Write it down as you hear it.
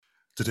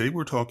Today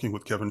we're talking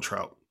with Kevin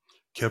Trout.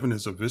 Kevin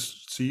is a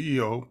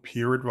CEO,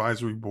 Peer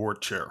Advisory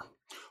Board Chair,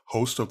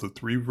 host of the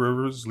Three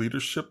Rivers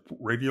Leadership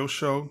Radio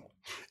Show,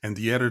 and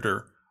the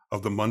editor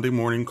of the Monday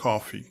Morning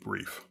Coffee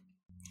Brief.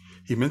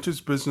 He mentors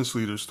business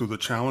leaders through the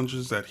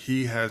challenges that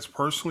he has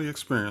personally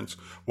experienced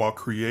while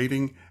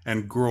creating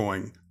and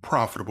growing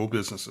profitable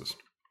businesses.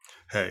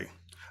 Hey,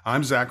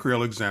 I'm Zachary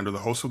Alexander, the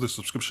host of the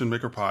Subscription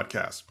Maker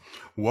podcast.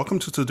 Welcome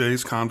to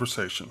today's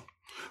conversation.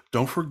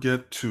 Don't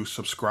forget to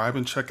subscribe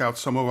and check out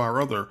some of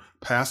our other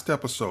past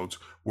episodes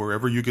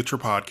wherever you get your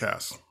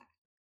podcasts.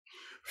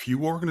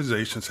 Few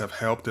organizations have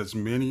helped as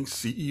many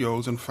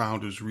CEOs and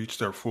founders reach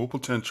their full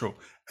potential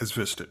as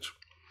Vistage.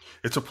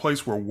 It's a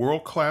place where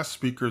world-class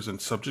speakers and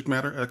subject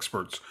matter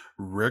experts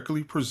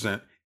regularly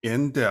present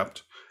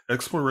in-depth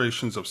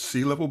explorations of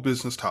C-level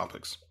business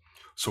topics.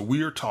 So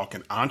we are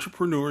talking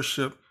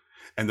entrepreneurship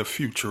and the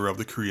future of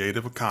the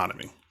creative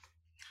economy.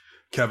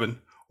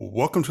 Kevin,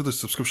 welcome to the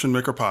Subscription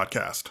Maker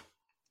podcast.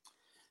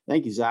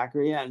 Thank you,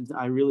 Zachary. And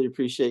I really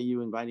appreciate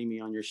you inviting me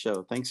on your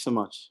show. Thanks so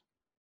much.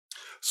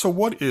 So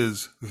what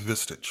is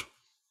Vistage?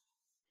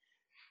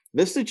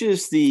 Vistage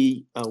is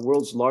the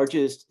world's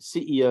largest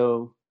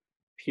CEO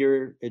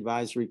peer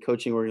advisory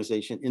coaching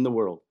organization in the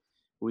world.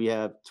 We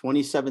have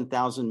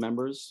 27,000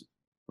 members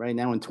right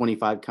now in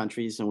 25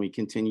 countries, and we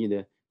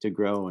continue to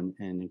grow and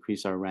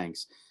increase our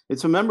ranks.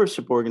 It's a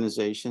membership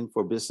organization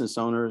for business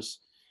owners,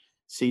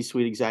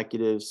 C-suite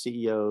executives,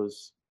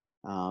 CEOs,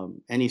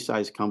 any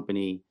size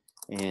company,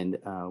 and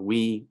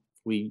we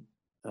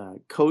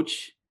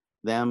coach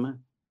them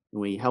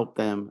and we help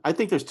them. I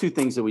think there's two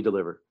things that we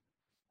deliver.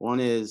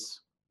 One is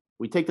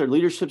we take their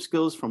leadership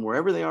skills from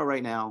wherever they are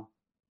right now,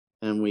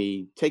 and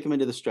we take them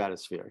into the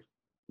stratosphere,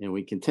 and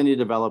we continue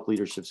to develop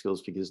leadership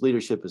skills because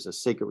leadership is a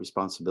sacred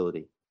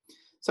responsibility.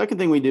 Second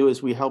thing we do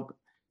is we help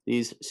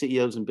these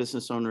CEOs and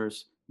business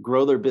owners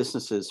grow their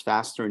businesses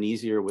faster and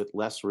easier with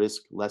less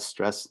risk, less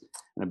stress,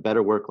 and a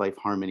better work-life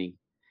harmony.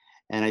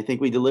 And I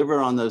think we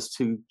deliver on those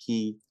two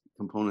key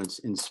components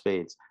in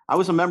spades. I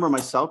was a member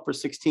myself for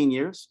 16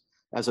 years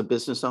as a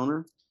business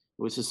owner.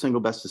 It was the single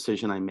best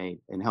decision I made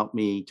and helped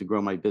me to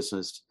grow my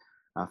business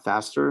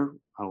faster.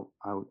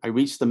 I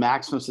reached the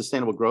maximum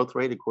sustainable growth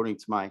rate according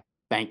to my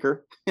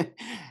banker,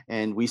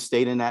 and we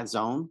stayed in that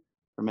zone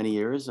for many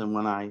years. And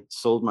when I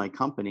sold my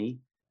company,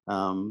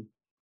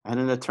 I had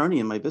an attorney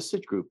in my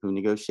Vistage group who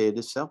negotiated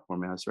this sale for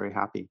me. I was very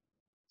happy.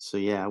 So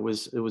yeah, it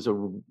was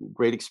a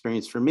great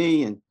experience for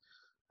me, and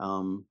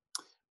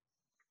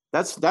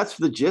that's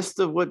the gist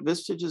of what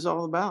Vistage is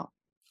all about.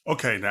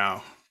 Okay,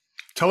 now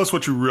tell us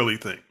what you really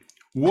think.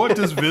 What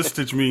does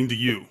Vistage mean to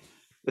you?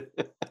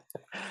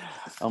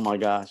 Oh my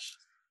gosh.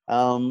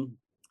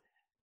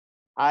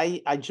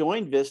 I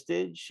joined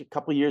Vistage a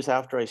couple of years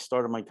after I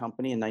started my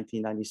company in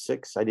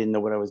 1996. I didn't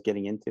know what I was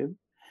getting into,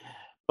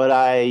 but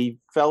I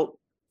felt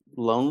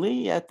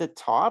lonely at the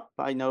top.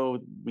 I know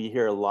we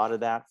hear a lot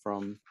of that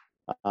from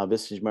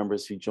Vistage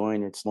members who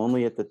join. It's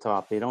lonely at the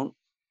top. They don't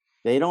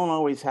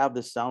always have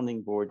the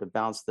sounding board to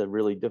bounce the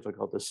really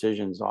difficult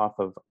decisions off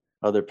of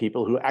other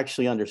people who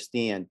actually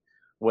understand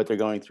what they're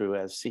going through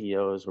as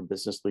CEOs or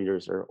business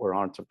leaders or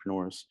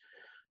entrepreneurs.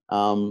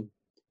 And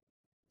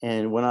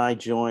when I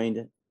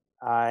joined,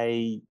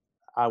 I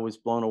was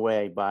blown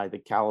away by the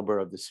caliber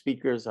of the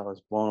speakers. I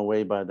was blown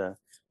away by the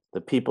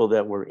people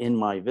that were in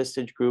my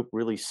Vistage group,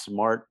 really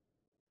smart.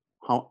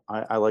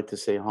 I like to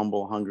say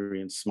humble,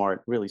 hungry, and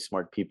smart, really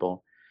smart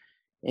people.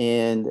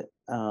 And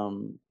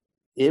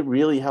it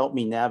really helped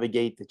me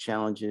navigate the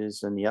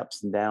challenges and the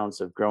ups and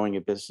downs of growing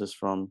a business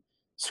from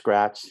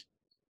scratch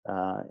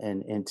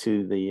and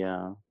into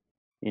the,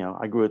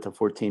 I grew it to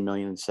 14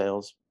 million in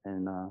sales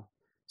and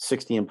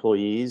 60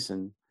 employees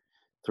and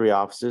 3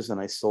 offices, and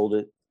I sold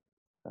it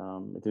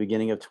at the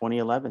beginning of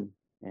 2011.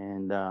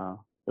 And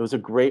it was a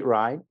great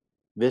ride.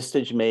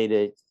 Vistage made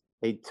it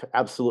a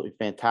absolutely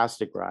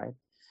fantastic ride.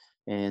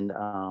 And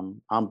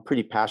I'm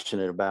pretty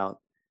passionate about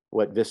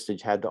what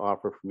Vistage had to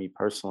offer for me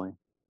personally.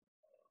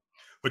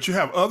 But you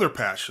have other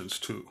passions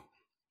too.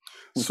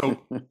 So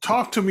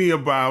talk to me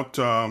about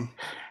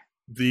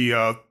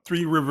the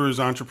Three Rivers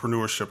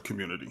entrepreneurship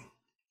community.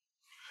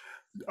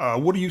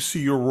 What do you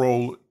see your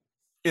role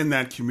in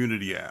that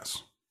community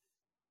as?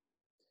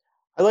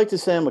 I like to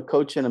say I'm a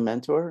coach and a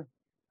mentor.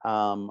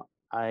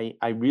 I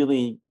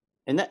really,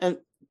 and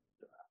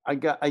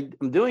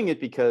I'm doing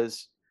it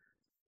because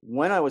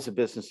when I was a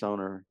business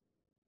owner,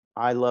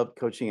 I loved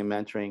coaching and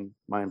mentoring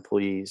my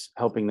employees,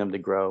 helping them to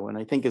grow. And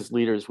I think as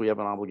leaders, we have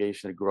an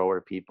obligation to grow our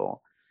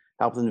people,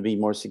 help them to be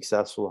more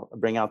successful,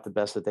 bring out the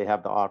best that they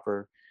have to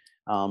offer.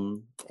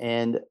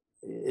 And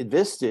at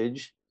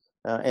Vistage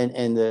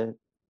and the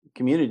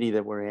community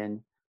that we're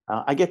in,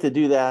 I get to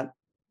do that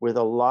with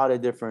a lot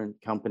of different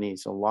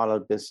companies, a lot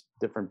of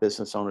different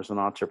business owners and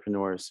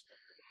entrepreneurs.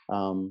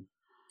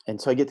 And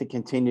so I get to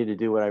continue to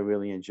do what I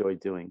really enjoy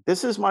doing.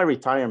 This is my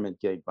retirement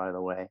gig, by the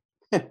way.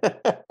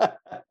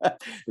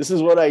 This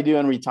is what I do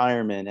in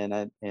retirement.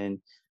 And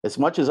as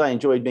much as I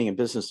enjoyed being a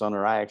business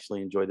owner, I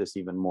actually enjoy this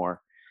even more.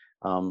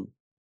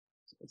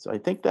 So I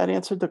think that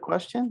answered the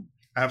question.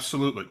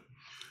 Absolutely.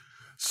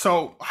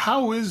 So,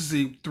 how is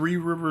the Three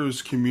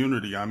Rivers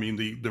community? I mean,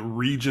 the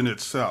region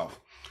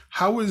itself.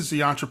 How is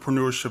the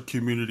entrepreneurship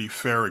community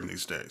faring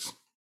these days?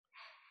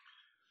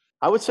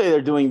 I would say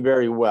they're doing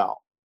very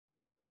well.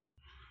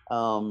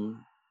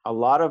 A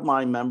lot of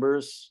my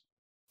members,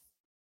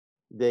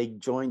 they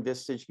joined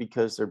Vistage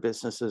because their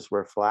businesses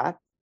were flat,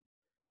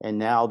 and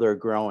now they're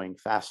growing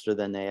faster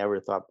than they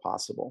ever thought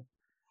possible.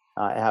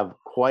 I have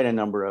quite a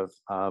number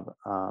of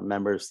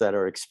members that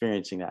are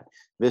experiencing that.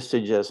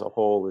 Vistage as a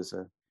whole is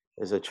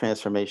a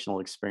transformational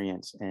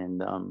experience,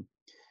 and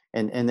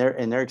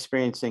they're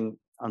experiencing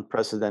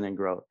unprecedented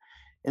growth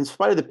in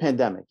spite of the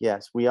pandemic.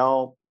 Yes, we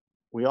all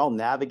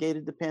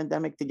navigated the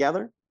pandemic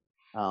together.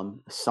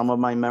 Some of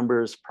my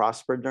members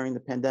prospered during the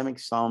pandemic,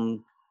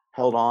 some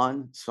held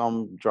on,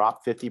 some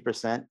dropped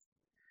 50%,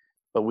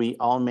 but we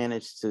all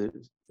managed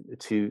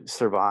to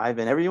survive,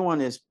 and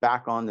everyone is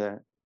back on the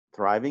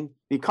thriving.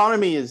 The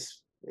economy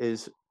is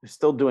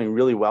still doing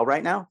really well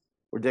right now.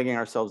 We're digging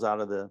ourselves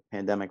out of the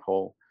pandemic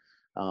hole.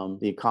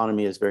 The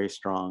economy is very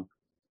strong.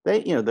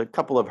 The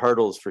couple of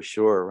hurdles for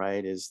sure,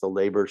 right, is the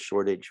labor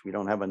shortage. We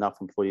don't have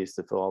enough employees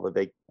to fill all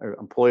the or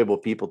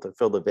employable people to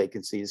fill the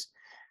vacancies.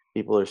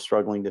 People are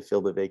struggling to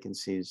fill the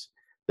vacancies.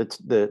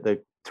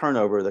 The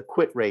turnover, the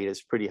quit rate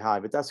is pretty high,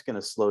 but that's going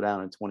to slow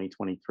down in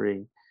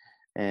 2023,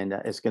 and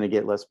it's going to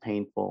get less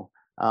painful.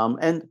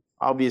 And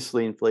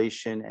obviously,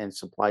 inflation and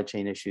supply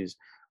chain issues.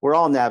 We're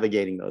all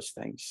navigating those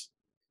things,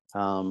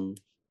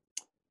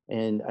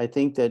 and I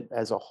think that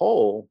as a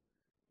whole,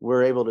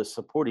 we're able to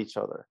support each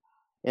other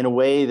in a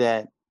way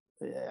that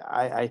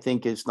I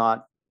think is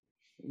not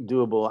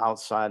doable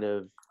outside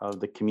of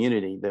the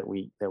community that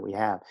we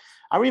have.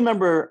 I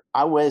remember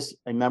I was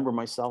a member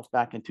myself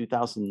back in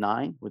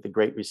 2009 with the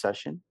Great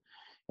Recession,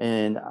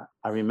 and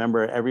I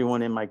remember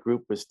everyone in my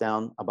group was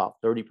down about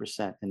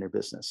 30% in their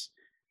business.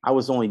 I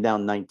was only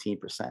down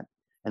 19%,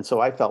 and so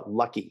I felt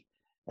lucky.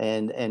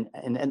 And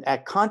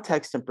at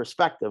context and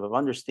perspective of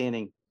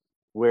understanding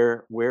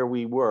where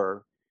we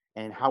were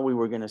and how we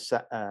were going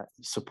to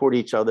support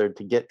each other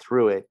to get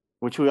through it,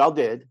 which we all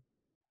did.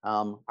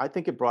 I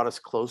think it brought us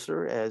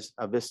closer as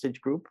a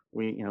Vistage group.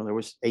 There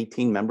was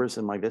 18 members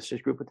in my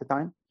Vistage group at the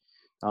time.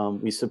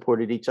 We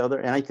supported each other,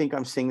 and I think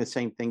I'm seeing the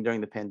same thing during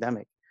the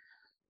pandemic.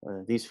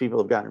 These people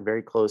have gotten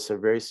very close. They're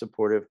very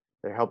supportive.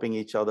 They're helping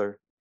each other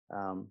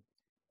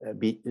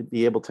be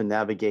able to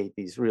navigate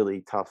these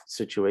really tough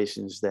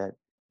situations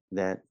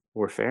that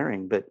we're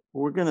faring. But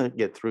we're going to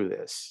get through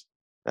this.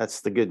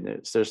 That's the good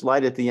news. There's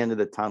light at the end of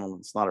the tunnel.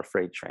 It's not a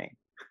freight train.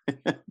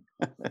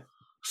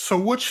 So,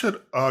 what should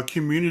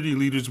community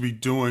leaders be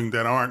doing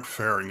that aren't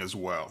faring as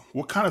well?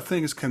 What kind of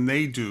things can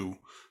they do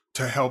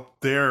to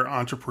help their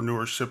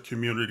entrepreneurship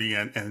community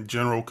and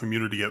general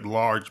community at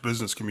large,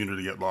 business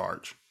community at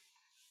large?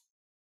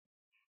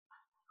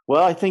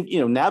 Well, I think,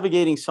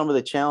 navigating some of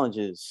the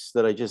challenges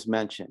that I just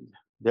mentioned,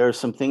 there are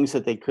some things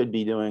that they could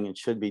be doing and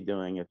should be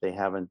doing if they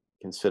haven't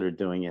considered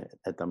doing it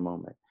at the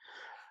moment.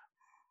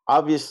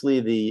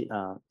 Obviously, the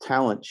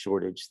talent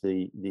shortage,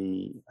 the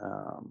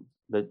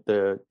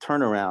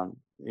turnaround,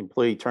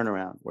 employee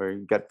turnaround, where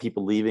you've got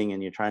people leaving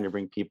and you're trying to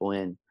bring people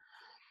in.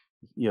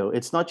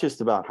 It's not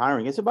just about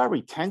hiring; it's about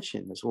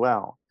retention as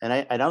well. And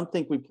I don't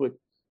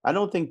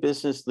think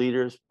business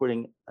leaders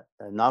putting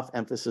enough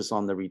emphasis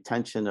on the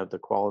retention of the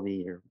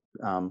quality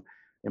or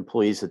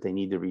employees that they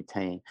need to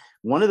retain.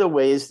 One of the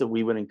ways that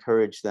we would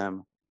encourage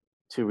them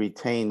to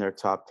retain their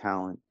top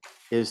talent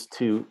is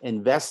to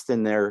invest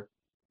in their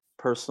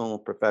personal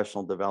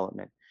professional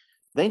development.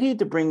 They need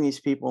to bring these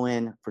people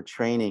in for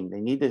training. They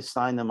need to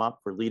sign them up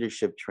for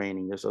leadership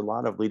training. There's a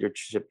lot of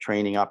leadership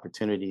training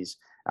opportunities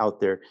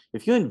out there.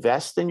 If you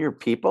invest in your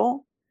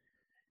people,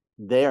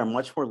 they are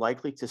much more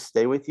likely to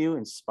stay with you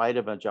in spite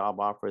of a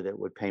job offer that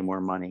would pay more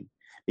money,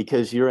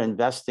 because you're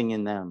investing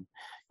in them.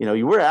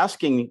 We're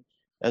asking,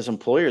 as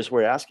employers,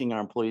 we're asking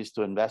our employees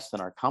to invest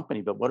in our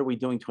company, but what are we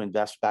doing to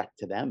invest back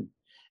to them?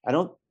 I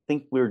don't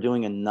think we're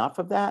doing enough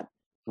of that.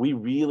 We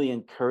really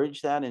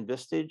encourage that in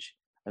Vistage,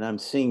 and I'm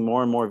seeing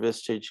more and more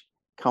Vistage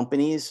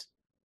companies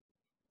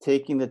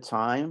taking the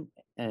time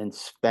and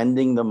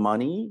spending the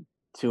money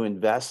to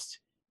invest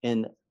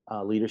in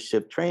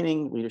leadership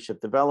training,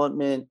 leadership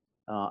development,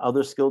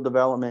 other skill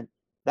development.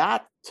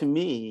 That, to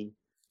me,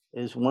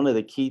 is one of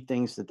the key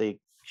things that they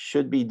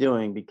should be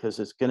doing, because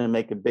it's going to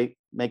make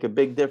a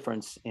big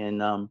difference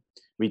in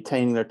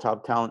retaining their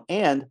top talent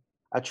and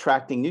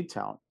attracting new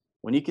talent.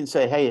 When you can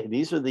say, "Hey,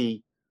 these are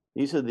the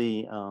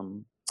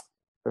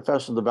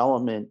professional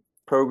development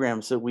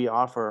programs that we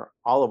offer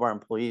all of our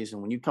employees,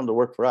 and when you come to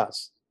work for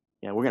us,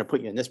 we're going to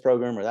put you in this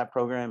program or that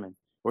program, and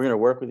we're going to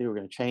work with you. We're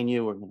going to train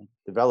you. We're going to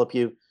develop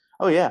you."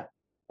 Oh yeah,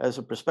 as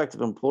a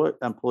prospective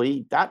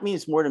employee, that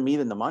means more to me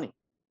than the money.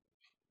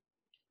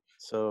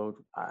 So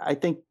I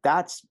think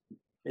that's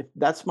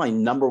my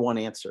number one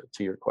answer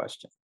to your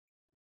question.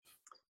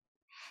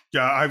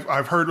 Yeah,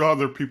 I've heard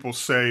other people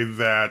say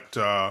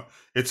that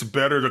it's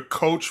better to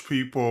coach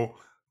people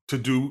to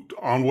do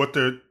on what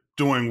they're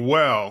doing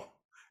well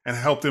and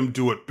help them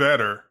do it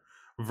better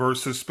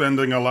versus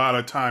spending a lot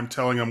of time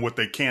telling them what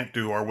they can't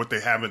do or what they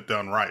haven't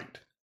done right.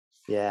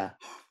 Yeah,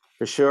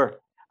 for sure.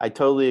 I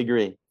totally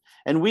agree.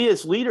 And we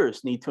as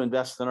leaders need to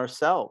invest in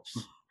ourselves.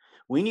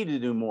 We need to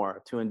do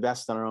more to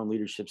invest in our own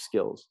leadership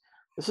skills.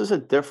 This is a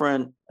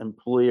different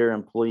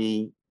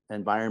employer-employee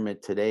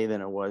environment today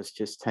than it was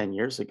just 10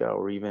 years ago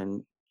or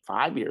even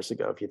 5 years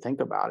ago, if you think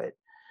about it.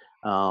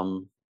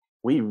 Um,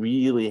 we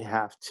really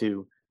have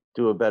to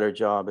do a better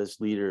job as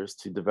leaders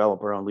to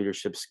develop our own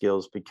leadership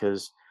skills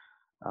because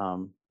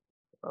um,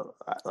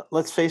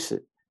 let's face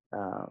it,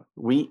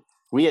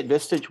 we at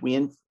Vistage, we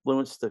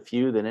influence the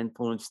few that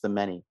influence the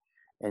many.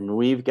 And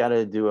we've got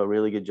to do a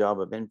really good job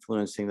of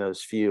influencing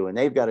those few, and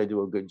they've got to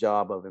do a good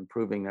job of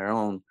improving their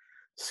own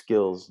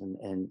skills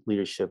and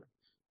leadership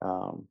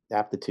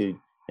aptitude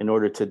in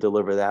order to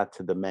deliver that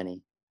to the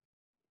many.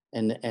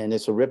 And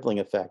it's a rippling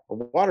effect, a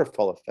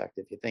waterfall effect,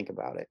 if you think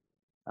about it.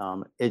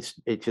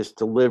 It just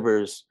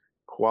delivers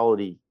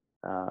quality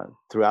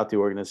throughout the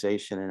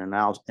organization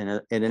and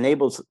it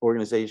enables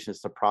organizations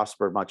to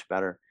prosper much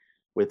better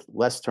with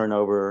less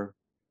turnover,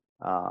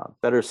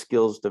 better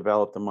skills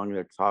developed among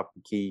their top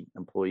key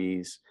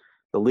employees.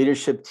 The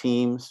leadership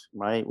teams,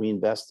 right? We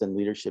invest in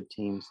leadership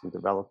teams and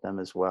develop them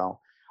as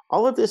well.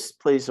 All of this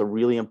plays a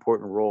really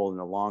important role in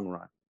the long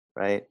run,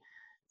 right?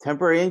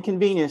 Temporary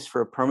inconvenience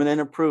for a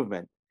permanent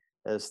improvement,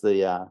 as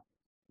the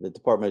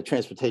Department of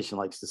Transportation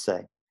likes to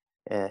say.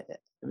 Uh,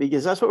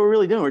 because that's what we're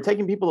really doing. We're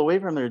taking people away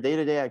from their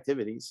day-to-day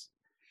activities,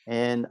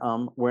 and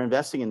we're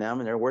investing in them,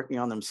 and they're working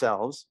on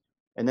themselves.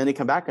 And then they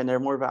come back, and they're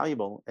more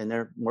valuable, and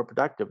they're more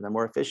productive, and they're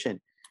more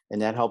efficient,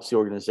 and that helps the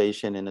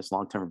organization in its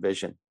long-term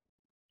vision.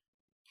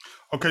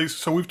 Okay,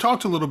 so we've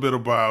talked a little bit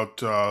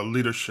about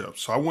leadership.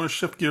 So I want to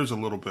shift gears a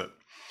little bit.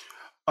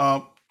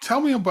 Uh, Tell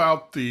me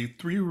about the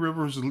Three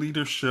Rivers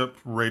Leadership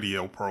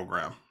Radio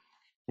program.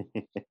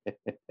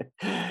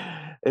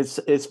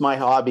 It's my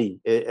hobby,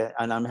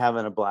 and I'm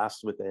having a blast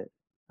with it.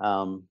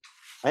 I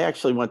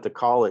actually went to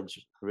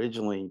college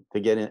originally to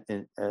get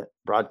in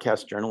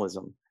broadcast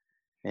journalism,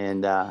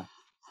 and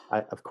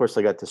of course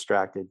I got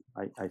distracted.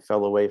 I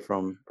fell away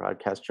from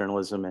broadcast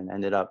journalism and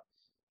ended up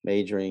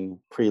majoring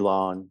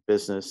pre-law and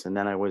business, and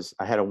then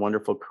I had a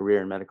wonderful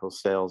career in medical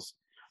sales.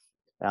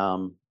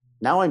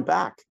 Now I'm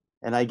back,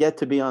 and I get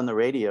to be on the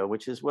radio,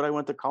 which is what I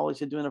went to college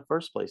to do in the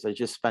first place. I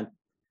just spent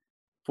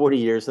 40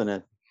 years in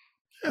a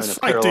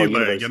Slight parallel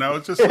delay,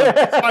 universe. it's just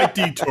a slight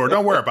detour.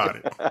 Don't worry about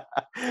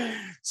it.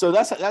 So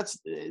that's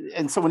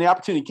and so when the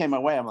opportunity came my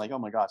way, I'm like, oh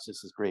my gosh,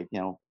 this is great.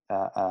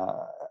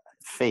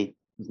 Fate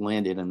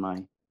landed in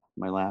my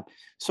lap.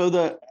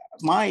 So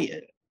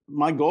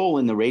my goal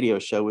in the radio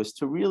show is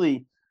to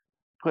really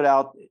put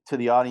out to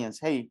the audience,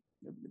 hey,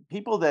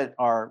 people that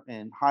are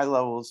in high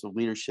levels of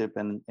leadership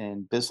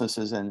and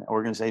businesses and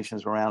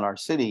organizations around our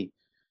city,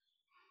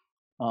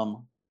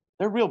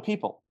 they're real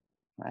people,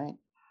 right?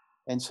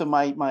 And so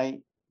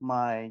my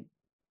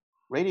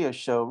radio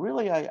show,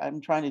 really,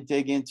 I'm trying to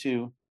dig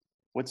into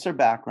what's their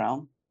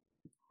background,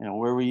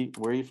 where are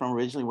you from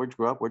originally, where'd you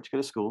grow up, where'd you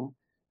go to school,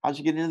 how'd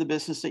you get into the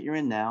business that you're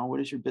in now, what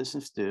does your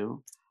business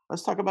do?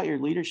 Let's talk about your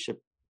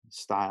leadership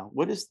style.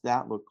 What does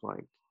that look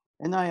like?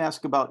 And I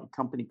ask about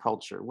company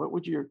culture. What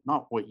would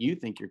not what you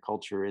think your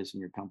culture is in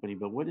your company,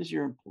 but what would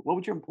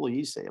your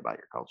employees say about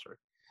your culture?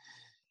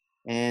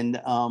 And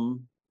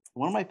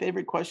one of my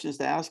favorite questions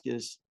to ask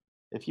is,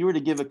 if you were to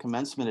give a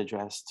commencement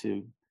address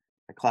to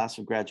a class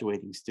of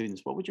graduating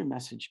students, what would your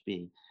message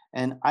be?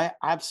 And I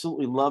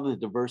absolutely love the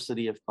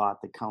diversity of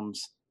thought that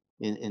comes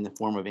in the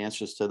form of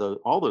answers to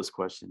all those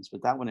questions,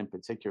 but that one in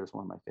particular is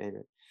one of my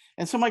favorite.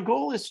 And so my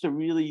goal is to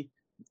really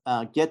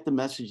get the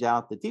message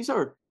out that these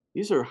are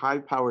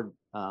high-powered,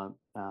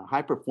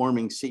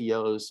 high-performing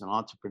CEOs and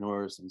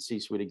entrepreneurs and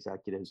C-suite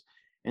executives,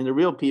 and they're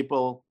real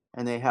people,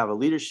 and they have a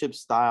leadership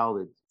style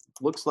that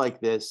looks like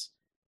this.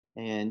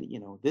 And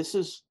this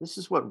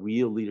is what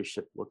real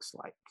leadership looks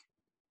like.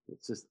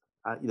 It's just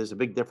there's a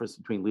big difference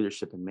between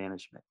leadership and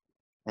management.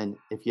 And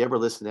if you ever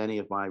listen to any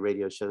of my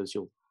radio shows,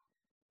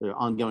 the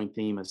ongoing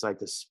theme is, I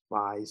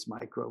despise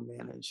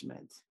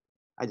micromanagement.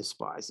 I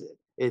despise it.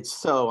 It's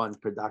so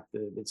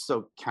unproductive. It's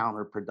so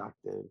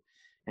counterproductive.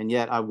 And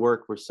yet I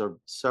work with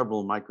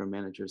several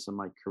micromanagers in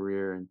my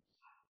career,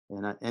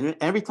 and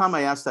every time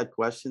I ask that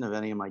question of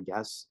any of my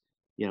guests,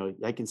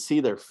 I can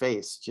see their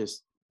face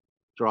just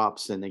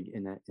drops, and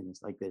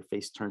it's like their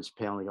face turns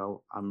pale, and they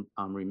go, I'm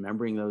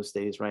remembering those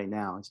days right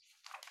now,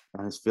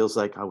 and it feels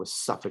like I was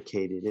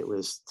suffocated. It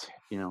was,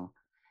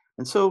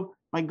 and so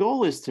my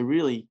goal is to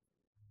really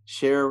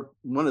share.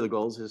 One of the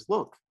goals is,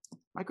 look,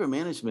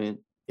 micromanagement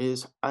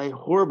is a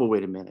horrible way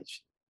to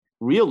manage.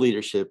 Real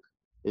leadership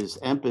is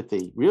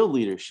empathy. Real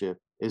leadership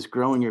is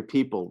growing your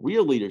people.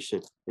 Real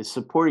leadership is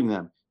supporting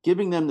them,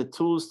 giving them the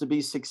tools to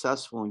be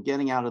successful and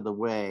getting out of the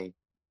way,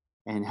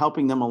 and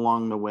helping them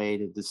along the way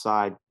to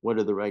decide what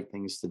are the right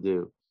things to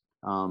do.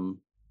 Along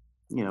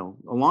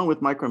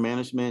with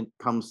micromanagement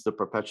comes the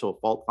perpetual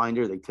fault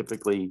finder. They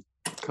typically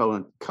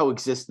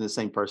coexist in the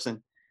same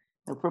person.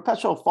 And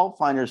perpetual fault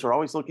finders are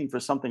always looking for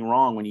something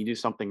wrong when you do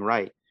something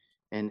right.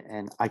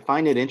 And I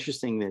find it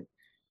interesting that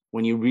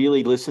when you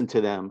really listen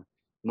to them,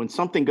 when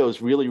something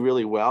goes really,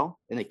 really well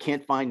and they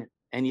can't find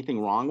anything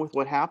wrong with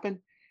what happened,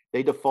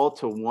 they default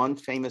to one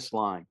famous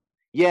line.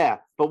 Yeah,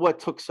 but what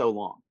took so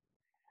long?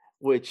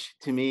 Which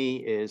to me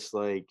is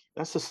like,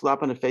 that's a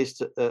slap in the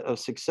face of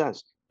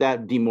success.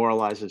 That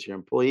demoralizes your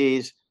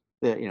employees.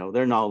 That,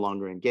 they're no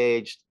longer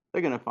engaged.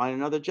 They're going to find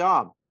another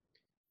job.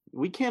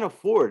 We can't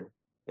afford,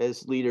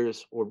 as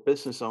leaders or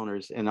business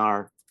owners in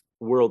our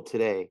world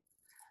today,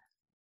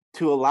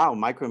 to allow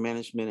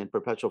micromanagement and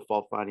perpetual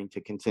fault finding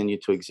to continue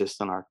to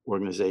exist in our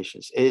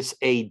organizations. It's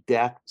a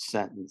death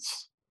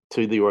sentence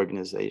to the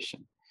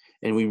organization.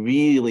 And we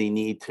really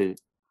need to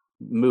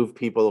move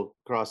people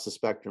across the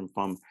spectrum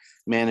from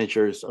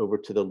managers over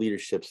to the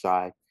leadership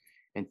side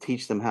and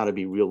teach them how to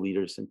be real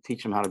leaders and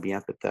teach them how to be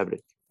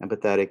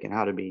empathetic and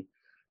how to be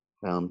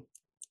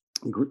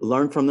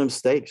learn from their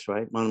mistakes,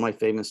 right? One of my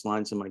famous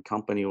lines in my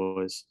company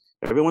was,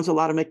 everyone's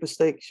allowed to make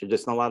mistakes. You're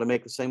just not allowed to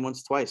make the same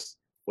ones twice.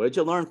 What did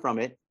you learn from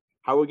it?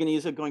 How are we going to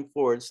use it going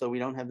forward so we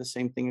don't have the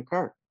same thing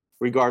occur,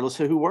 regardless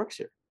of who works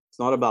here? It's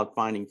not about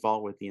finding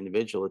fault with the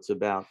individual. It's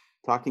about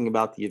talking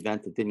about the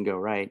event that didn't go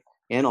right,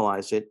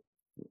 analyze it.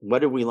 What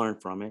did we learn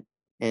from it?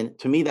 And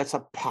to me, that's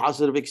a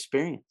positive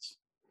experience.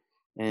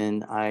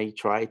 And I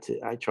tried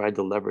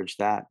to leverage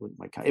that with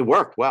my company. It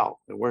worked well.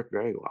 It worked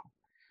very well.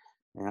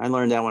 And I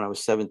learned that when I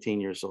was 17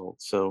 years old.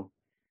 So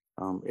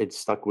it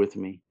stuck with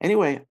me.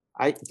 Anyway,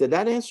 did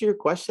that answer your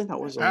question? That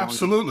was a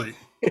Absolutely.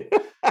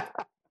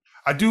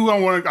 I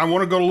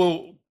want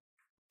to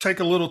take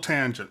a little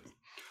tangent.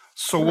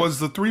 So was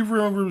the Three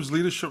Rivers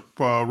Leadership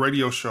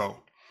Radio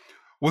Show,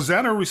 was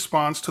that a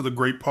response to the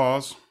Great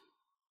Pause?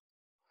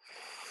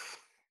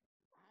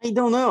 I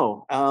don't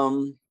know.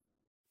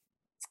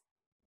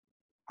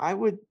 I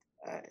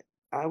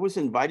was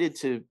invited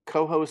to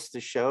co-host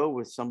the show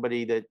with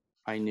somebody that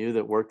I knew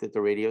that worked at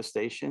the radio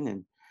station.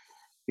 And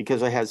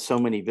because I had so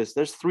many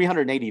there's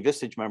 380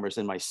 Vistage members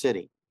in my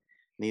city.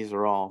 These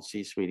are all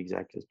C-suite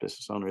executives,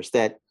 business owners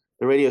that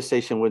the radio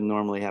station wouldn't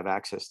normally have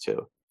access to.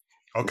 Okay.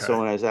 And so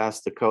when I was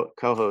asked to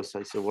co-host,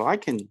 I said, well,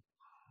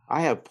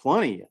 I have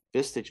plenty of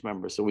Vistage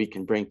members that we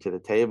can bring to the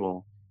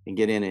table and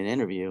get in an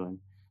interview. And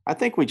I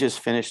think we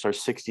just finished our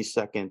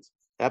 60-second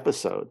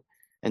episode,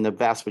 and the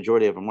vast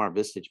majority of them are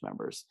Vistage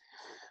members.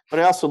 But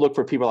I also look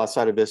for people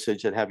outside of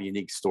Vistage that have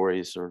unique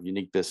stories or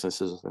unique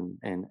businesses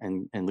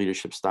and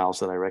leadership styles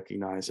that I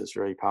recognize as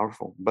very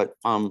powerful. But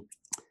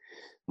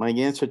my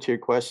answer to your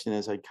question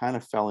is I kind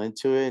of fell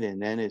into it,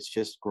 and then it's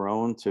just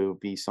grown to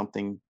be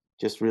something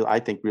just I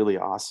think really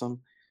awesome.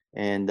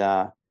 And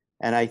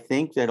I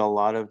think that a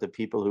lot of the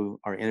people who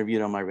are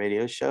interviewed on my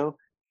radio show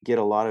get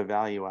a lot of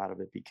value out of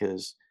it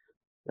because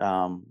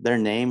their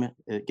name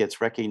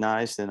gets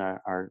recognized in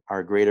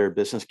our greater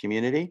business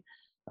community.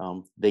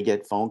 They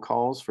get phone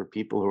calls for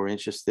people who are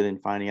interested in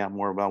finding out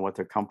more about what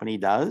their company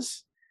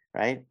does,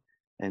 right?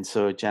 And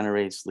so it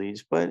generates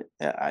leads. But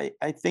I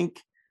think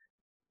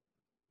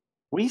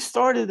we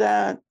started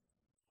that,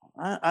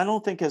 I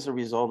don't think as a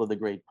result of the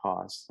Great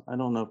Pause. I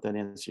don't know if that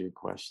answers your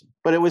question,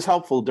 but it was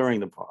helpful during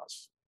the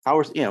pause.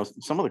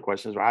 Some of the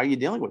questions are, how are you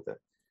dealing with it,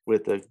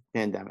 with the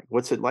pandemic?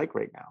 What's it like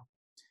right now?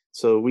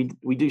 So we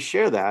do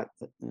share that,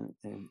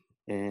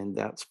 and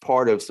that's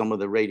part of some of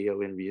the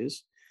radio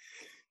interviews,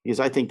 because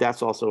I think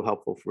that's also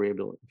helpful for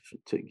able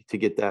to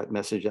get that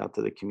message out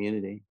to the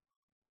community.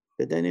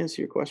 Did that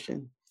answer your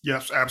question?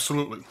 Yes,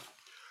 absolutely.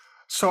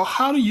 So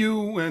how do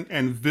you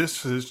and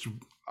Vistage,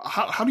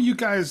 how do you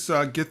guys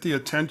get the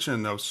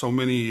attention of so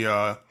many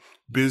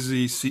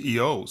busy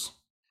CEOs?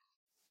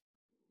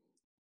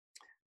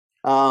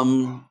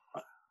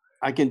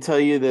 I can tell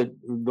you that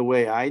the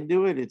way I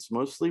do it, it's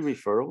mostly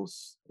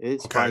referrals.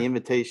 It's by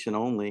invitation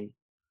only.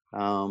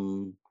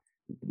 Vistage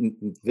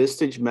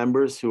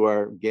members who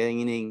are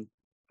gaining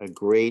a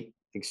great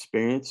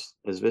experience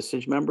as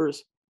Vistage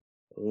members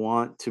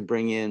want to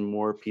bring in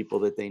more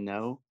people that they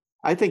know.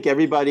 I think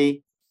every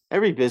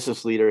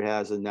business leader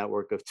has a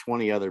network of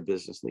 20 other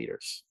business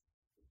leaders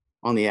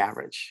on the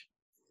average.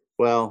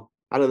 Well,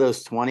 out of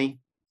those 20,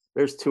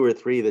 there's 2 or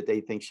 3 that they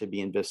think should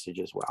be in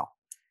Vistage as well.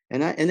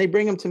 And they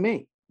bring them to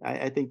me.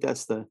 I think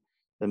that's the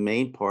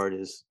main part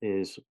is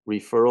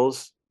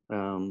referrals.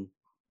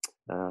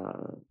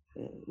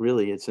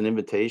 Really, it's an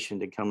invitation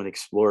to come and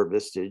explore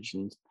Vistage.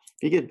 And if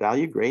you get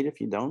value, great.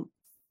 If you don't,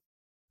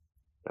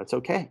 that's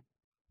okay.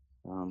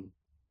 And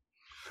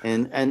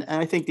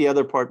I think the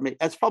other part,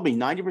 that's probably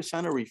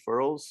 90% of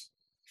referrals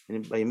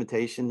by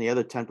invitation. The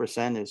other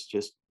 10% is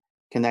just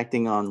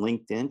connecting on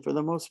LinkedIn for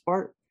the most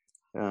part.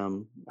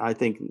 I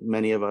think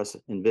many of us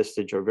in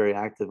Vistage are very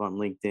active on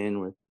LinkedIn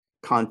with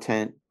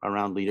content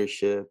around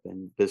leadership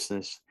and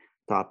business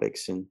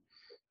topics. And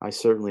I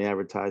certainly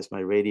advertise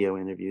my radio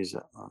interviews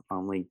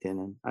on LinkedIn.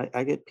 And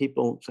I get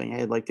people saying,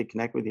 hey, I'd like to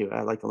connect with you.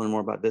 I'd like to learn more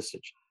about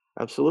Vistage.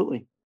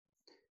 Absolutely.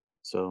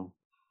 So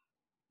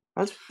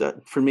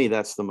for me,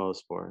 that's the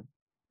most part.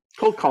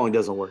 Cold calling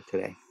doesn't work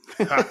today.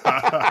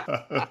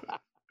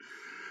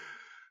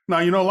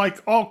 Now,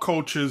 like all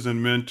coaches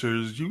and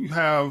mentors,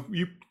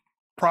 you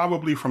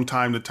probably from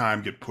time to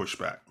time get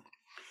pushback.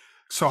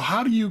 So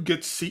how do you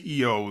get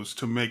CEOs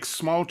to make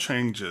small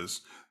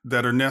changes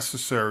that are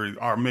necessary,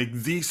 or make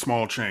these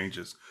small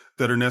changes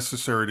that are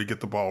necessary to get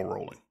the ball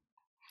rolling?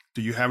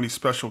 Do you have any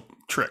special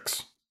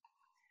tricks?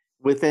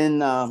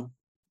 Within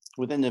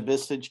within the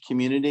Vistage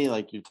community,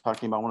 like you're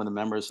talking about one of the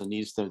members that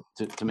needs to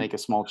make a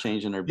small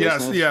change in their Yes,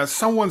 business. yes.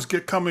 Someone's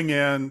coming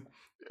in,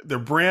 they're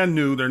brand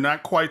new, they're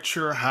not quite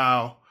sure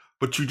how,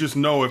 but you just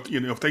know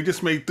if they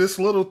just made this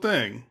little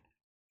thing,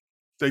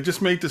 they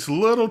just made this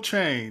little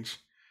change,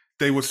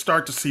 they would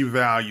start to see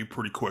value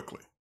pretty quickly.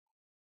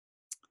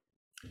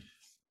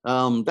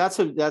 There's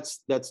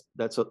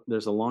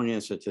a long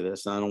answer to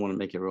this. And I don't want to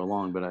make it real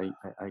long, but I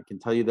can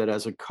tell you that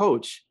as a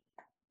coach,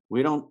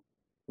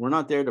 we're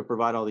not there to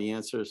provide all the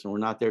answers, and we're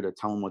not there to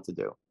tell them what to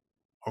do.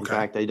 In Okay.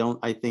 fact,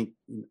 I think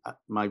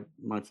my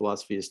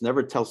philosophy is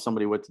never tell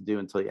somebody what to do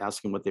until you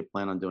ask them what they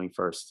plan on doing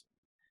first.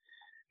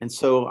 And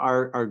so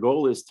our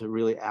goal is to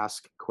really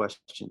ask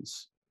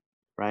questions,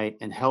 right?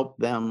 And help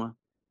them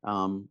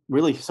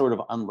really sort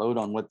of unload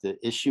on what the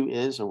issue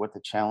is or what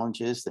the challenge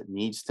is that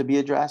needs to be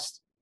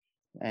addressed.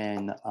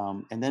 And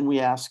then we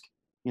ask,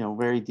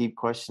 very deep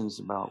questions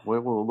about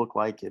what will it look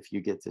like if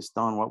you get this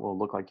done? What will it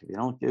look like if you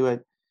don't do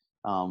it?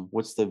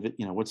 What's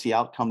the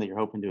outcome that you're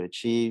hoping to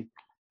achieve?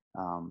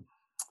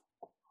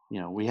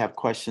 We have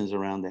questions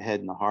around the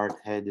head and the heart.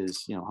 Head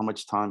is, how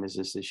much time is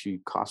this issue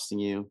costing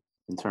you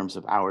in terms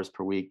of hours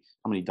per week?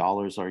 How many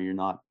dollars that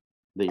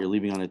you're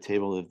leaving on the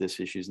table if this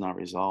issue is not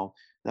resolved?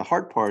 The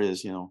heart part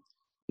is, the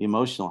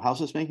emotional. How's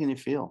this making you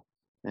feel?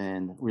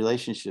 And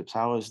relationships.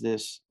 How is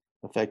this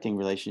affecting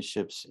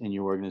relationships in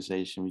your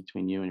organization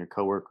between you and your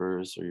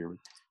coworkers or your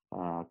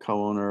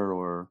co-owner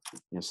or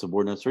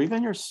subordinates or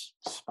even your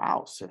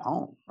spouse at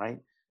home, right?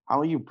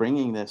 How are you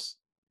bringing this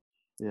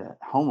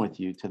home with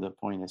you to the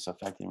point it's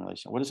affecting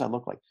relationship? What does that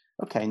look like?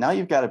 Okay, now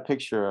you've got a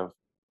picture of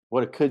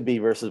what it could be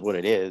versus what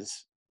it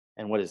is,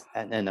 and what is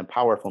and the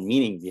powerful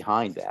meaning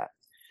behind that.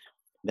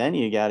 Then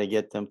you got to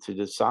get them to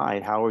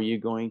decide, how are you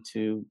going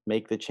to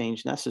make the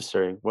change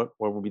necessary? What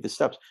will be the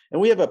steps?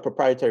 And we have a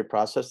proprietary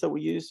process that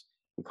we use.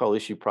 We call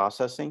issue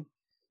processing.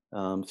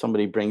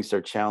 Somebody brings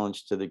their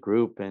challenge to the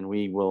group, and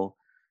we will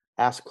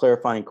ask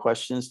clarifying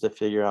questions to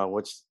figure out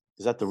is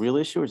that the real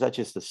issue, or is that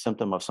just a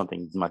symptom of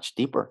something much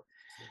deeper?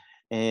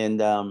 And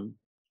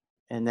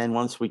then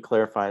once we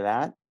clarify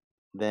that,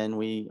 then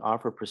we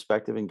offer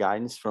perspective and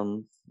guidance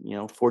from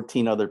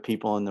 14 other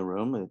people in the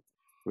room,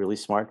 really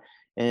smart,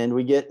 and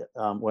we get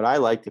what I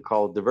like to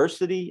call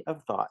diversity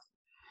of thought.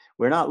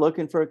 We're not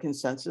looking for a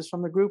consensus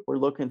from the group. We're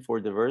looking for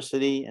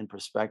diversity and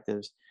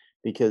perspectives,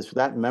 because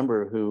that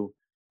member who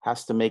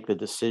has to make the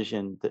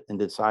decision and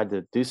decide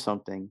to do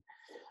something,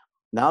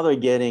 now they're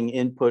getting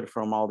input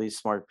from all these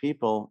smart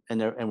people, and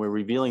we're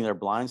revealing their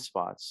blind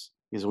spots,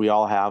 because we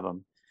all have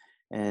them.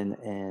 And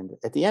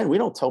at the end, we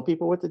don't tell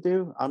people what to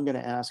do. I'm going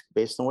to ask,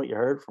 based on what you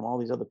heard from all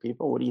these other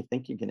people, what do you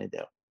think you're going to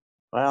do?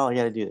 Well, I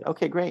got to do that.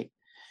 Okay, great.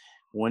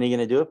 When are you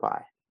going to do it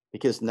by?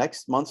 Because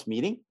next month's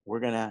meeting,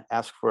 we're going to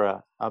ask for an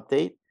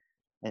update,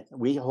 and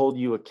we hold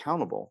you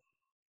accountable.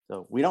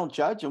 So we don't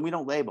judge and we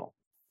don't label,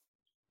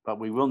 but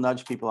we will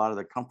nudge people out of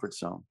their comfort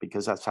zone,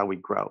 because that's how we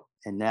grow.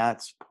 And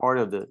that's part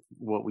of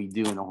what we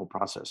do in the whole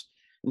process.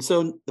 And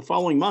so the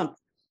following month,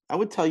 I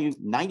would tell you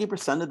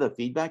 90% of the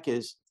feedback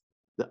is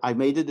that I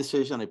made the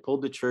decision, I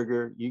pulled the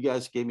trigger. You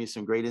guys gave me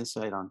some great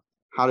insight on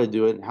how to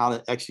do it and how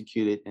to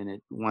execute it, and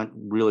it went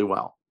really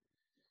well.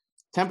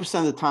 10%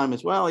 of the time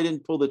is, well, I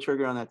didn't pull the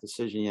trigger on that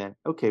decision yet.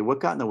 Okay, what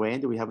got in the way?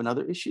 And do we have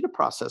another issue to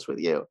process with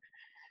you?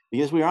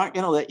 Because we aren't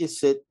going to let you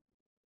sit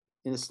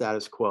in the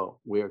status quo.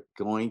 We're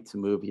going to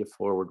move you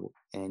forward,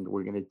 and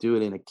we're going to do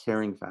it in a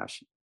caring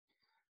fashion.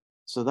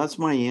 So that's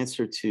my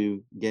answer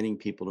to getting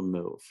people to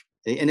move.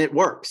 And it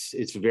works.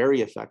 It's very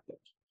effective.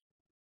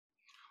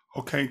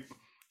 Okay.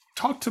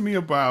 Talk to me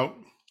about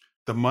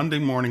the Monday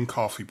morning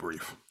coffee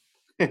brief.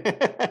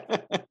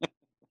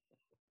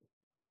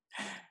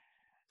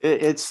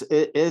 It's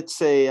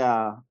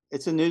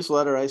a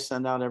newsletter I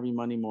send out every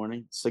Monday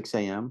morning, 6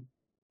 a.m.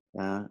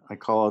 I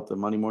call it the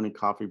Monday morning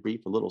coffee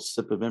brief, a little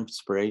sip of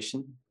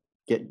inspiration,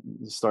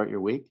 start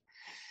your week.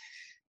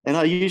 And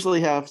I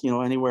usually have,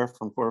 anywhere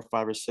from 4 or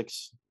 5 or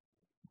 6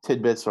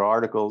 tidbits or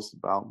articles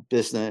about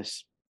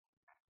business,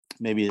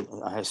 maybe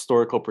a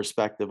historical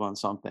perspective on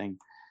something.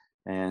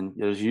 And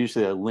there's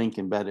usually a link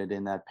embedded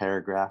in that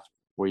paragraph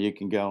where you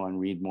can go and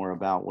read more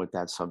about what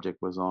that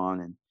subject was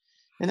on.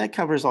 And that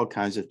covers all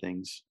kinds of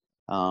things.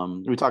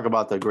 We talk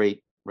about the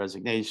Great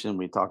Resignation.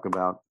 We talk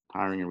about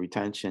hiring and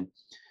retention.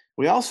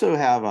 We also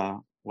have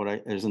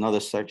there's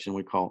another section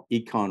we call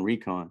Econ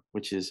Recon,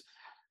 which is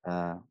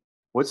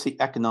what's the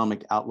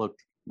economic outlook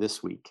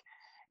this week?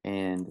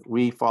 And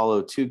we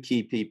follow 2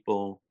 key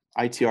people,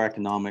 ITR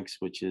Economics,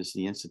 which is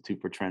the Institute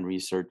for Trend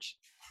Research,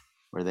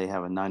 where they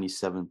have a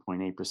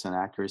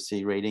 97.8%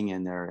 accuracy rating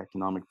in their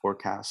economic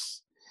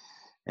forecasts.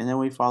 And then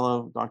we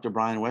follow Dr.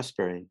 Brian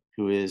Westbury,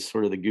 who is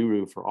sort of the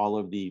guru for all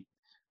of the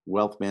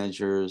wealth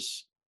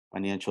managers,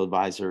 financial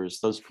advisors.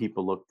 Those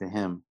people look to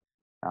him,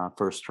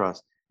 First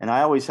Trust. And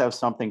I always have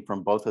something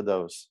from both of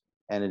those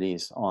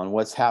entities on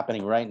what's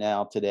happening right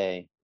now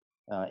today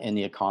in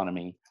the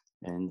economy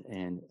and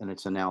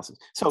its analysis.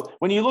 So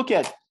when you look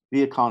at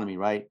the economy,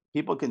 right?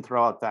 People can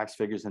throw out facts,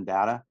 figures, and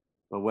data,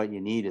 but what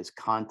you need is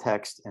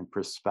context and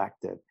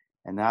perspective.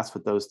 And that's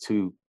what those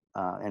two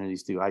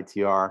entities do,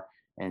 ITR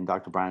and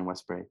Dr. Brian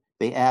Westbury.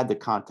 They add the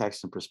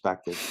context and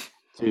perspective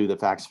to the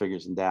facts,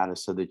 figures, and data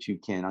so that you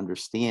can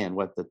understand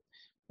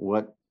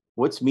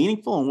what's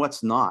meaningful and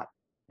what's not,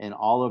 and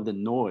all of the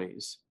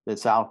noise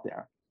that's out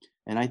there.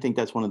 And I think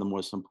that's one of the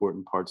most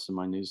important parts of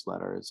my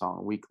newsletter. It's on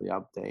a weekly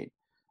update.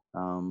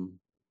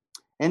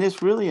 And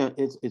it's really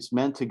it's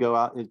meant to go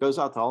out. It goes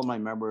out to all of my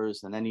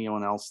members and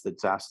anyone else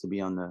that's asked to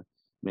be on the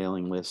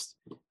mailing list.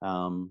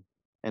 And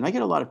I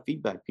get a lot of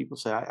feedback. People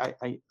say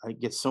I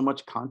get so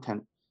much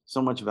content,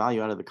 so much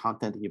value out of the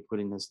content that you put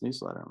in this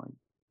newsletter. I'm like,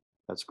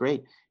 that's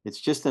great. It's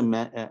just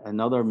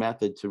another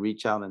method to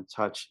reach out and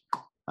touch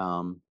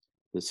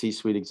the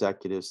C-suite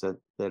executives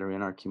that are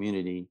in our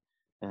community,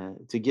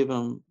 to give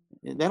them.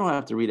 They don't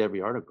have to read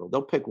every article.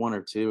 They'll pick one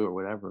or two or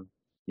whatever.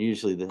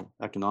 Usually the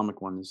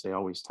economic ones, they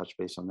always touch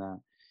base on that,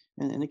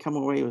 and they come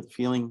away with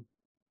feeling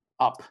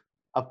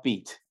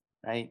upbeat,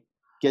 right?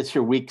 Gets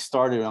your week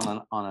started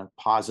on a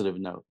positive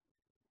note.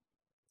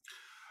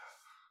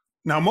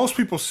 Now, most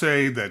people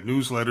say that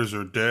newsletters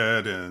are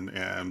dead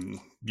and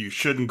you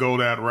shouldn't go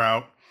that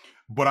route.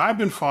 But I've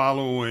been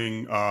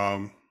following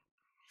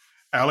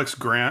Alex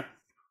Grant,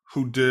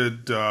 who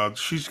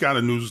she's got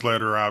a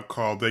newsletter out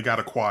called They Got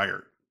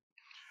Acquired.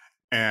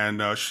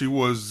 And she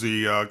was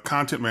the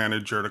content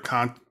manager,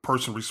 the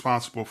person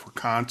responsible for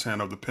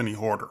content of the Penny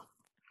Hoarder.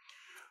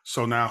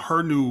 So now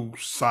her new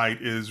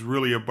site is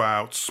really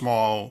about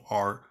small,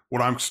 or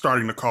what I'm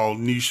starting to call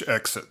niche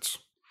exits.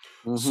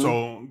 Mm-hmm.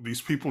 So these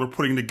people are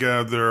putting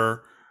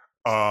together,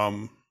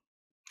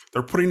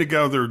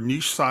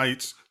 niche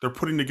sites. They're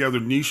putting together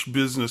niche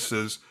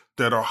businesses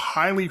that are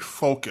highly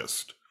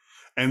focused,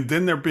 and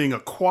then they're being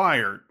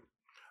acquired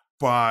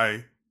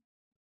by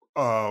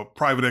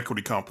private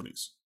equity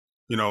companies.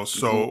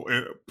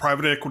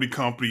 Private equity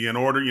company, in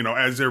order,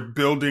 as they're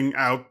building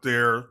out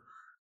their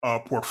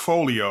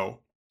portfolio,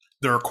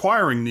 they're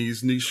acquiring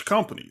these niche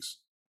companies,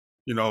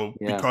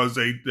 because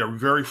they're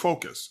very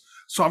focused.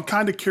 So I'm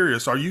kind of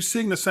curious, are you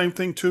seeing the same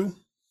thing too?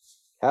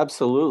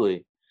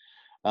 Absolutely.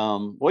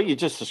 What you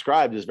just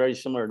described is very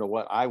similar to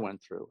what I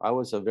went through. I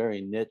was a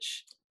very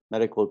niche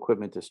medical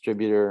equipment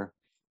distributor.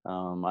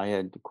 I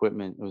had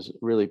equipment, it was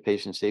really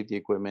patient safety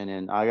equipment,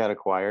 and I got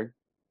acquired.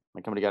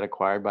 My company got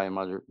acquired by a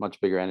much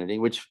bigger entity,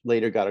 which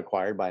later got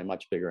acquired by a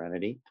much bigger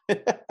entity.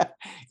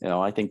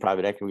 I think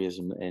private equity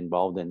is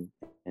involved in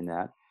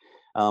that.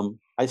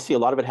 I see a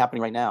lot of it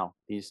happening right now.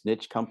 These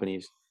niche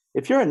companies.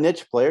 If you're a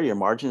niche player, your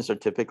margins are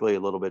typically a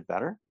little bit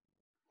better,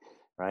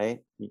 right?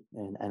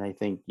 And I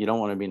think you don't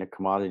want to be in a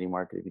commodity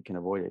market if you can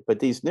avoid it. But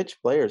these niche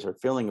players are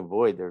filling a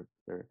void. They're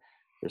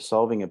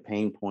solving a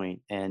pain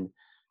point, and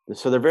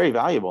so they're very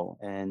valuable.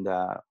 And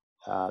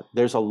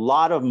there's a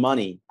lot of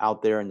money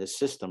out there in the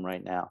system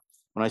right now.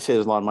 When I say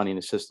there's a lot of money in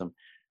the system,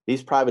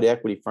 these private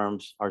equity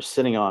firms are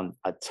sitting on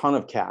a ton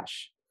of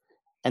cash,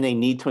 and they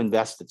need to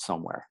invest it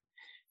somewhere.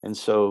 And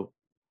so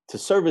to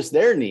service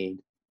their need,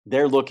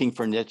 they're looking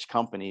for niche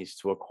companies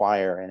to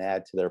acquire and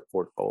add to their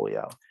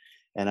portfolio.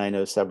 And I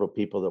know several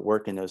people that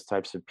work in those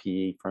types of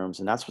PE firms,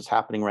 and that's what's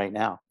happening right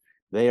now.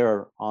 They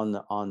are on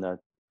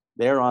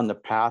the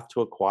path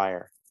to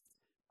acquire,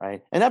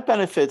 right? And that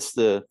benefits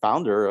the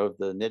founder of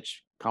the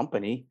niche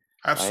company.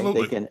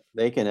 Absolutely. Right?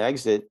 They can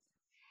exit.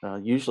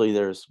 Usually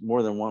there's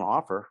more than one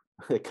offer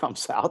that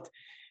comes out,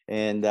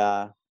 and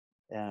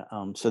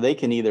so they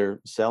can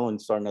either sell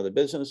and start another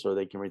business, or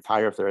they can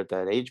retire if they're at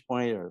that age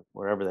point or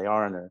wherever they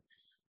are in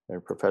their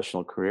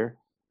professional career.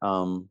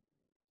 And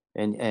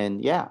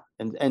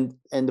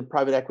the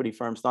private equity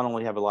firms not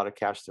only have a lot of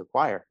cash to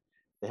acquire,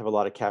 they have a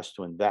lot of cash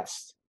to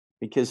invest,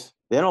 because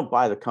they don't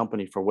buy the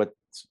company for what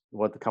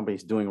the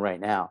company's doing right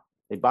now.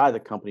 They buy the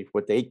company for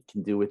what they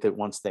can do with it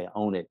once they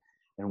own it,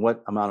 and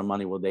what amount of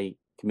money will they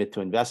commit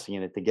to investing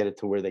in it to get it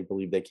to where they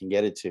believe they can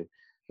get it to.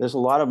 There's a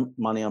lot of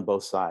money on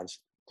both sides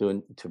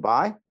to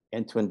buy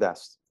and to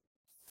invest.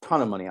 A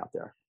ton of money out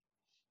there.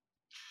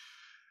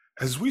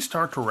 As we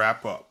start to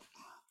wrap up,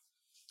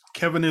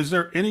 Kevin, is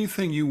there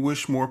anything you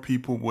wish more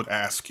people would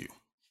ask you?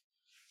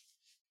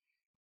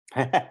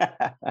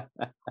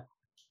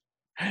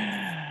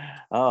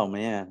 Oh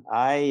man,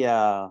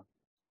 I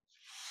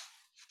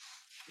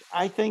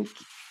think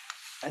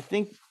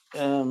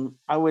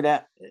I would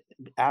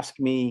ask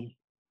me.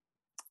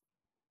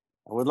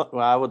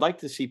 I would like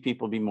to see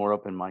people be more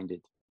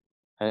open-minded.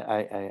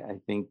 I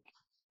think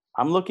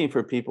I'm looking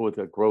for people with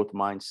a growth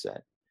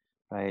mindset,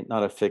 right?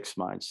 Not a fixed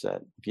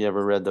mindset. If you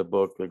ever read the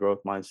book, The Growth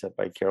Mindset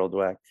by Carol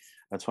Dweck,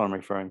 that's what I'm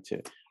referring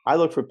to. I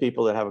look for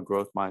people that have a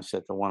growth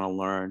mindset, that want to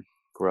learn,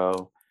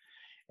 grow.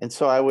 And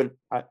so I would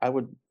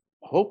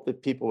hope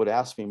that people would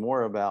ask me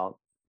more about,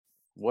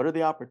 what are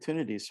the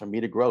opportunities for me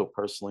to grow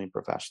personally and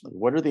professionally?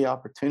 What are the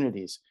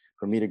opportunities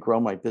for me to grow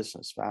my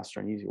business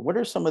faster and easier? What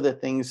are some of the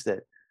things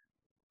that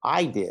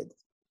I did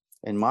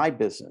in my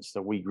business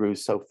that we grew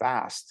so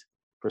fast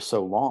for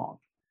so long?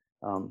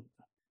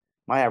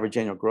 My average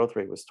annual growth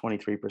rate was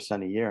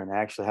 23% a year, and I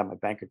actually had my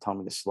banker tell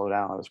me to slow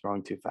down. I was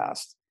growing too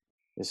fast.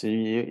 They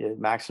said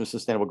maximum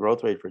sustainable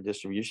growth rate for a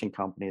distribution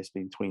company is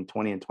between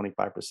 20 and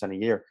 25% a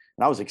year.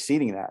 And I was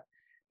exceeding that.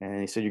 And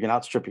he said, you're going to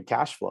outstrip your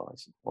cash flow. I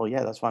said, well,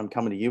 yeah, that's why I'm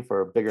coming to you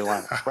for a bigger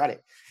line of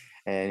credit.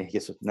 And he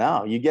said,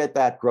 no, you get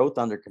that growth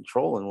under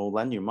control and we'll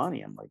lend you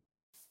money. I'm like,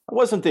 that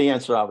wasn't the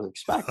answer I was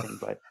expecting.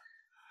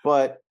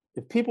 But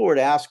if people were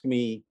to ask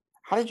me,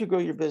 how did you grow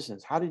your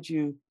business?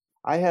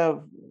 I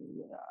have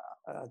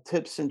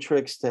tips and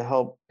tricks to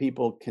help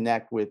people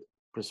connect with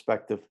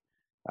prospective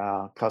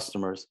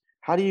customers.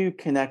 How do you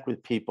connect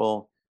with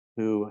people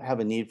who have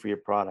a need for your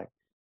product?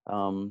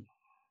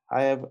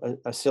 I have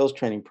a sales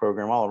training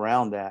program all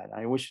around that.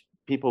 I wish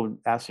people would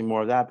ask me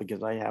more of that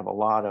because I have a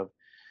lot of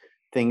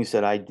things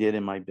that I did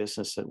in my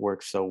business that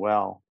worked so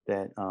well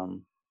that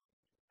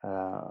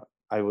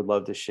I would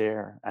love to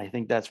share. I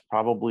think that's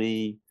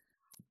probably,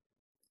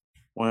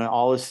 when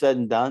all is said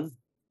and done,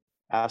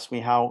 ask me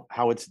how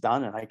it's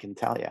done and I can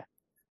tell you.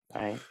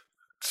 Right.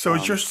 So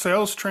is your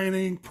sales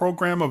training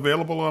program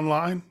available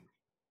online?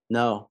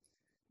 No.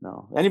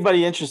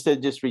 Anybody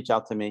interested, just reach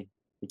out to me.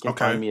 You can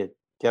Okay. find me at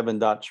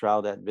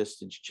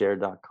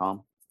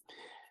kevin.trout@vistagechair.com.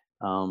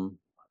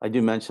 I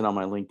do mention on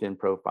my LinkedIn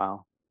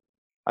profile.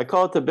 I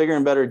call it the bigger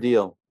and better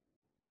deal,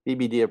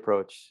 BBD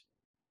approach.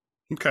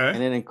 Okay.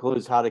 And it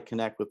includes how to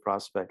connect with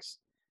prospects.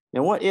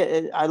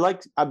 And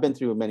I've been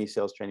through many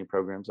sales training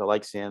programs. I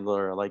like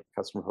Sandler, I like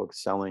customer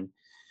focused selling,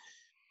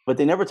 but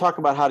they never talk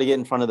about how to get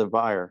in front of the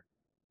buyer.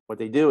 What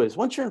they do is,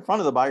 once you're in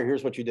front of the buyer,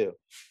 here's what you do.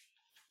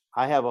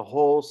 I have a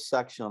whole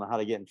section on how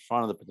to get in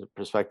front of the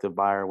prospective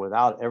buyer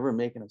without ever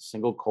making a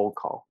single cold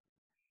call.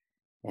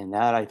 And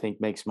that, I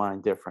think, makes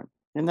mine different.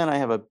 And then I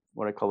have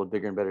what I call a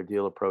bigger and better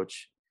deal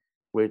approach,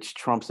 which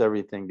trumps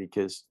everything,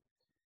 because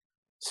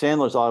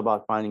Sandler's all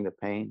about finding the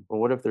pain. But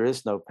what if there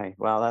is no pain?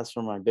 Well, that's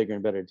where my bigger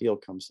and better deal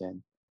comes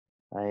in,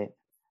 right?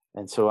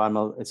 And so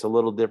it's a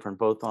little different,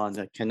 both on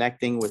the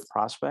connecting with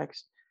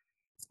prospects,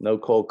 no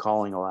cold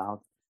calling allowed,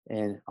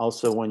 and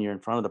also when you're in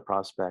front of the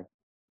prospect,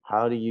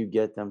 how do you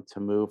get them to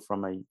move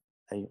from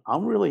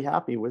I'm really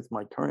happy with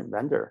my current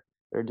vendor,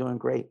 they're doing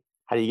great.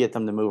 How do you get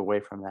them to move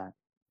away from that?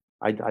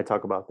 I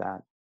talk about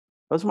that.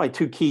 Those are my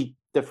two key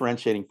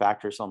differentiating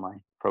factors on my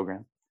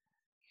program.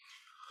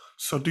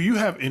 So do you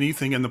have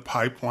anything in the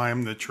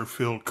pipeline that you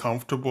feel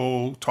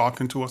comfortable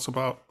talking to us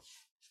about?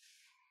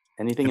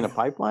 Anything in the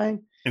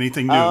pipeline?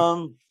 Anything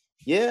new?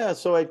 Yeah,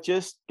 so I've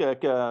just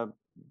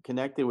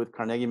connected with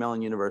Carnegie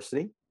Mellon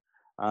University.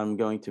 I'm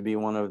going to be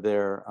one of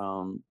their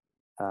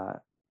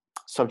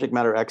subject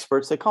matter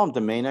experts. They call them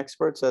domain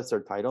experts. That's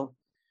their title.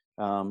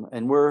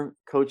 And we're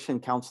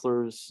coaching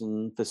counselors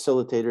and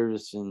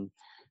facilitators and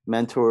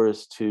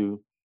mentors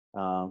to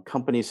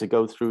companies that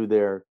go through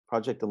their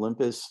Project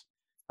Olympus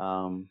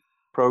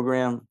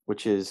program,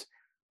 which is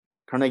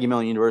Carnegie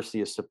Mellon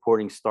University is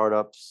supporting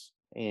startups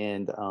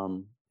and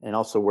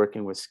also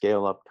working with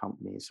scale-up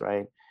companies,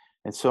 right?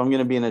 And so I'm going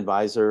to be an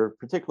advisor,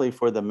 particularly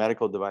for the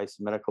medical device,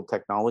 medical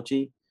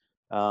technology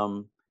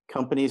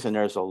companies, and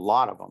there's a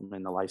lot of them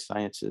in the life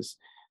sciences.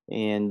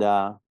 And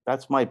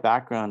that's my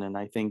background. And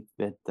I think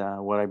that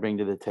what I bring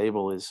to the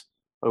table is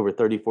over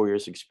 34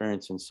 years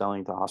experience in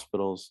selling to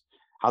hospitals,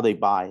 how they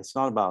buy. It's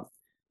not about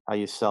how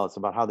you sell, it's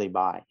about how they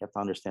buy. You have to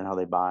understand how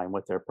they buy and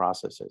what their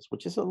process is,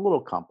 which is a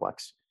little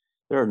complex.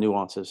 There are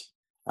nuances.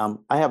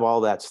 I have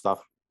all that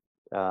stuff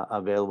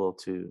available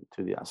to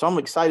the. So I'm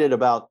excited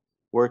about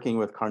working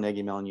with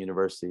Carnegie Mellon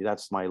University.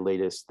 That's my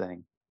latest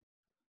thing.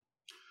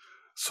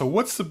 So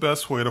what's the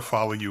best way to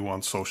follow you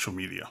on social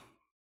media?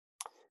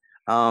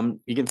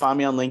 You can find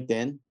me on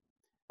LinkedIn.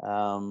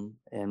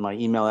 And my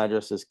email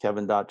address is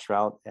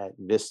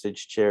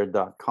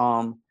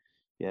kevin.trout@vistagechair.com. If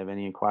you have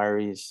any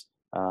inquiries,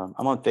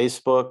 I'm on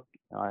Facebook.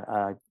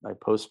 I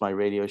post my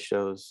radio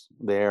shows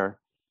there.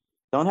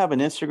 Don't have an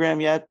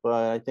Instagram yet,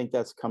 but I think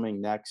that's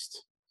coming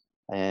next.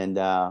 And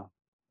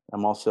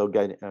I'm also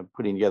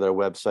putting together a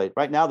website.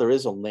 Right now, there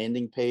is a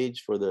landing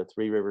page for the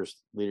Three Rivers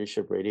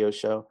Leadership Radio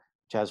Show,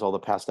 which has all the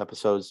past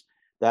episodes.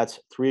 That's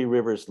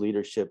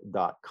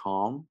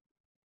threeriversleadership.com.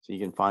 So you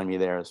can find me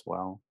there as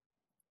well.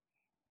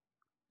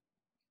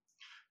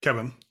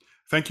 Kevin,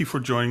 thank you for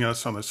joining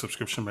us on the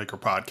Subscription Maker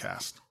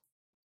podcast.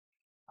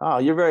 Oh,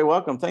 you're very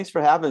welcome. Thanks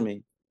for having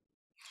me.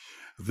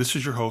 This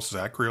is your host,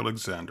 Zachary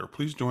Alexander.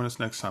 Please join us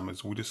next time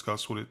as we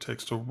discuss what it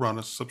takes to run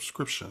a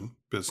subscription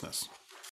business.